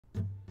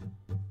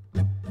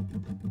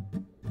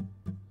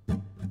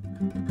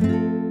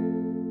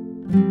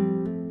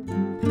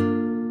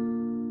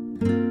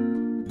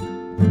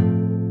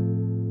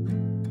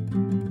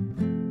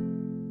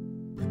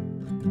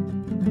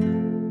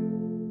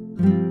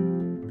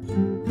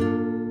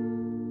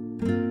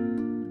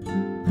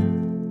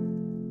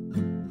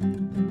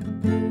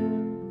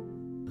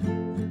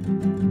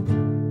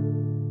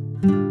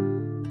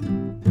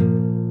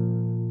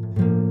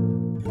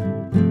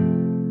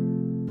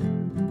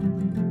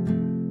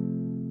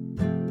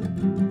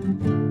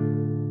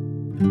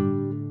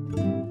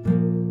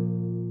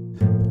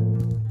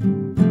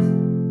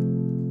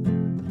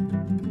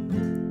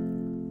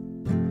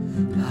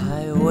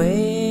I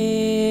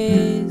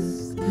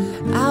waste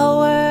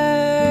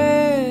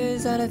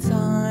hours at a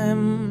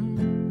time.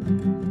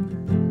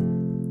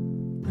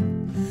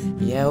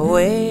 Yeah,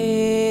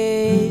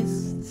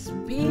 wastes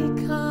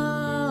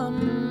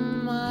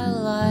become my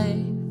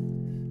life.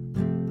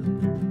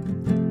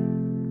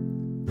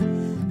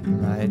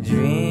 My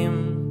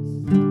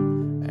dreams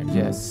are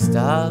just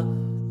stuff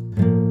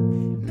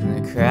in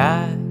the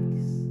cracks.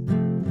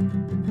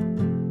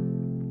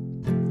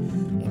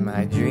 In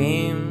my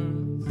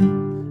dreams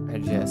are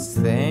just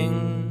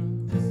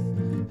things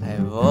I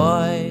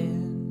avoid.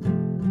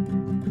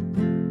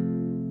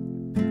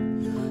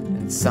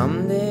 And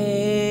some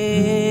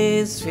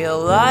days feel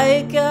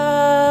like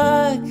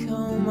a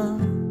coma.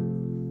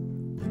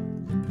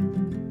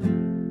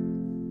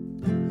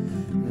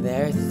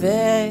 They're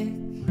thick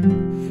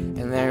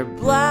and they're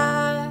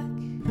black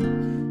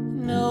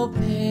and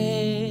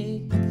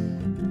opaque.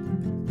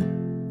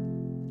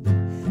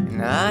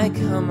 And I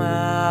come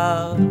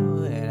out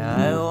and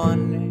I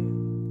wonder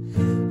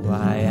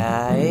why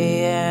I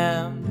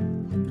am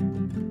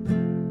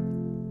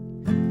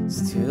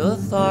too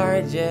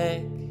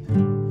lethargic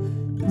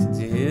to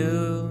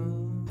do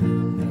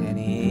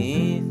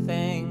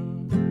anything.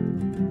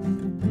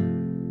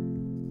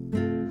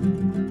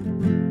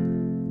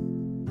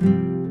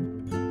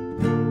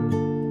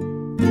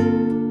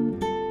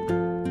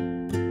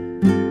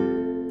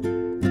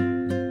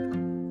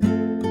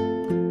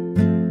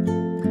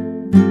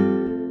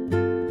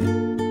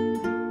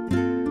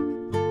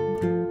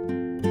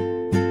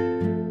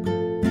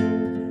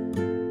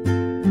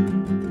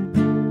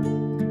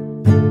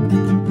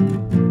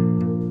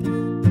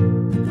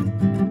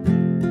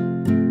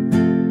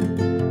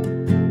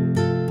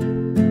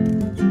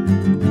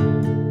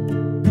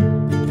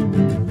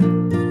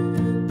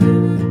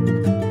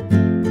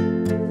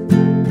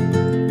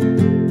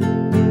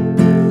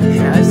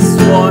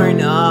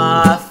 Sworn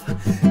off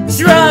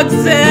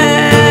drugs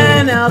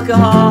and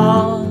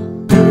alcohol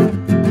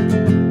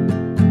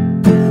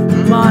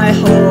my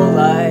whole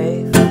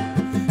life,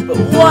 but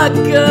what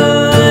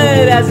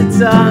good has it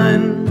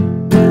done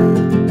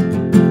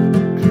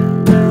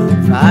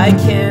if I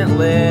can't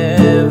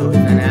live with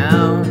an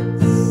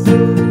ounce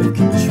of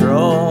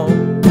control?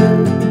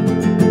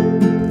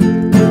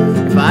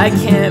 If I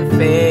can't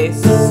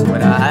face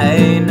what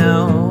I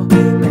know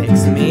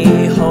makes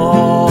me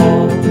whole?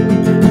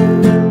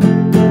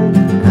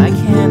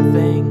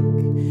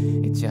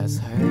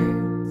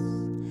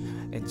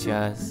 It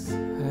just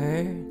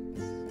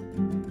hurts,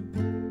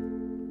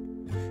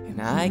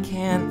 and I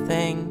can't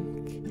think.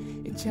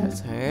 It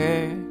just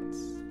hurts,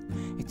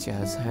 it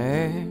just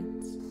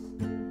hurts,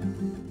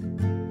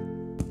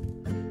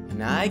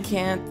 and I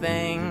can't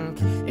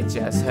think. It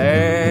just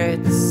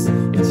hurts,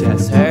 it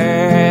just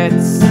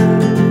hurts,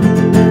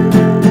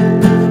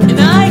 and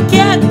I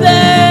can't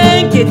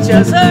think. It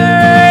just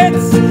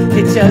hurts,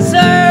 it just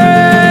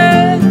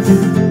hurts,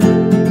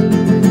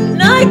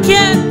 and I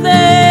can't think.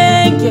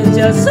 It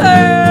just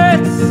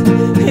hurts,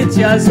 it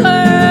just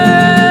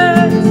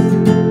hurts,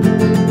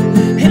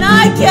 and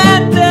I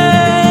can't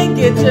think.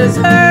 It just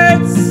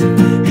hurts,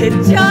 it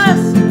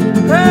just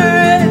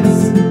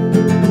hurts,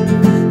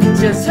 it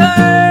just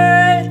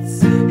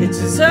hurts, it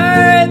just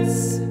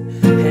hurts,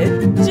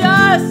 it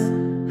just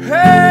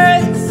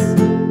hurts,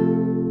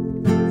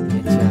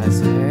 it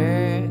just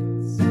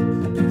hurts,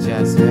 it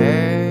just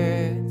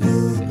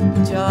hurts,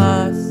 it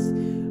just hurts.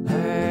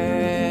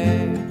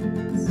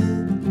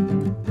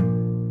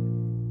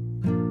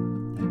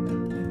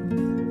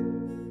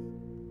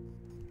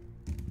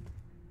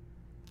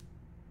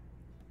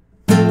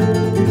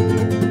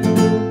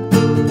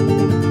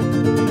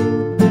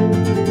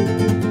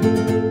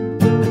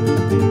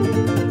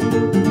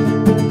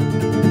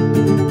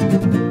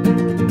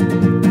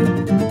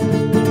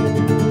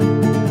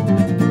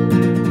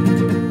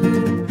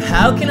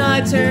 How can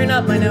I turn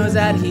up my nose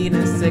at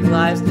hedonistic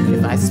lives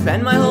if I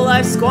spend my whole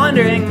life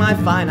squandering my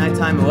finite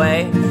time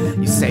away?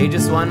 You say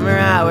just one more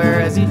hour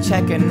as you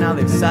check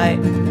another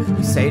site.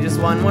 You say just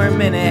one more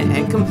minute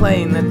and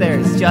complain that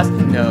there's just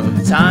no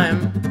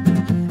time.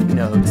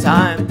 No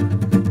time,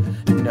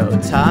 no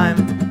time,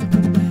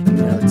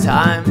 no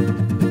time.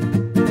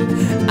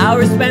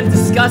 Hours spent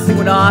discussing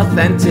what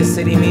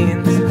authenticity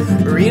means,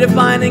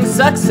 redefining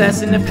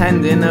success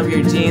independent of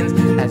your genes.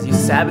 As you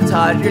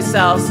sabotage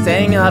yourself,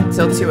 staying up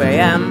till 2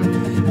 a.m.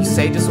 You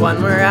say just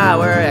one more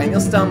hour and you'll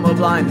stumble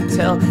blind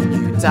until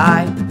you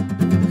die.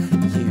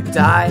 You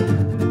die,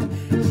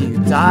 you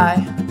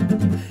die.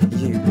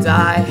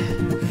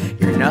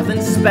 You're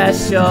nothing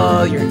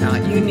special, you're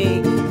not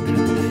unique.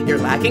 You're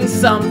lacking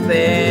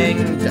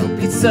something, don't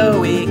be so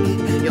weak.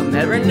 You'll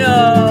never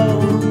know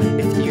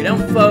if you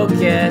don't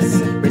focus.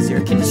 Where's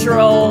your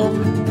control?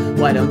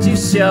 Why don't you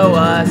show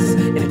us?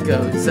 And it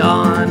goes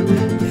on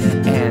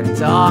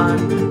and on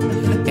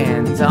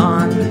and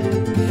on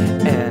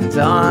and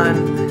on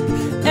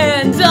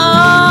and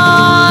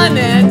on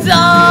and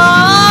on.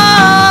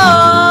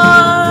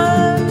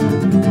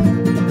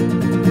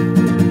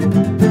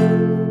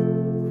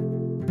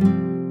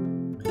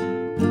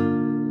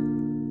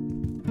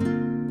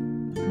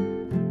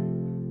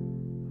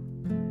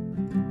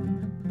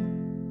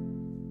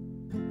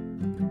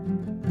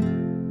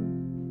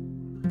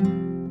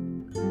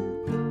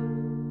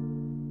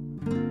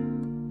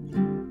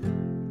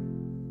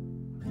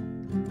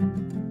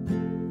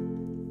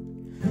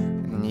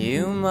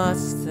 You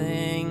must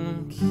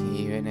think,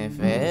 even if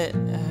it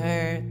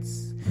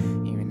hurts,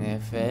 even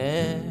if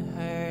it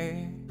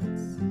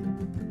hurts.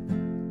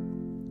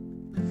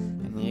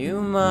 And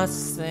you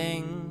must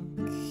think,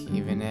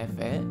 even if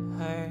it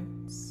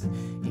hurts,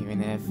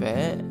 even if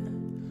it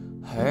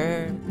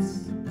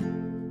hurts.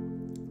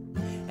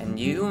 And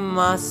you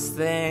must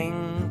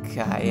think,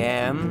 I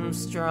am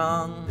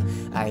strong,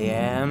 I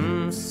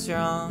am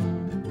strong.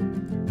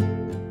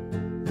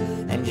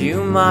 And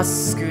you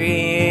must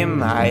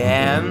scream, I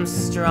am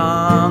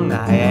strong,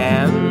 I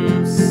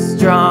am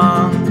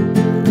strong.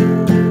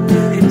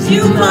 And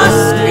you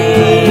must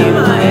scream,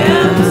 I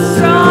am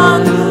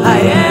strong, I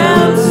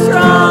am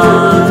strong.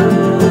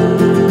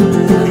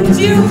 And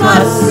you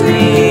must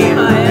scream,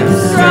 I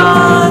am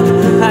strong,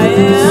 I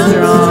am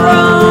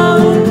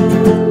strong.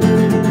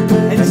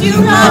 And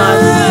you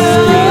must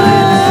scream, I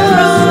am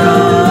strong,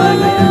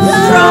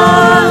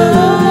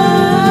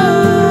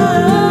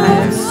 I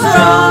am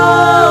strong.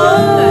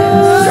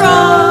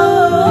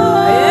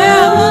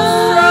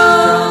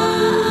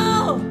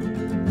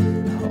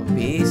 I'll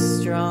be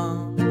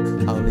strong,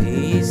 I'll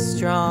be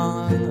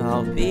strong,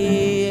 I'll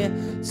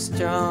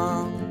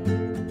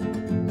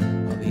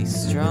be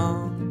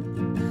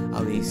strong,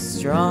 I'll be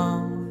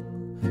strong,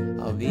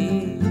 I'll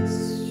be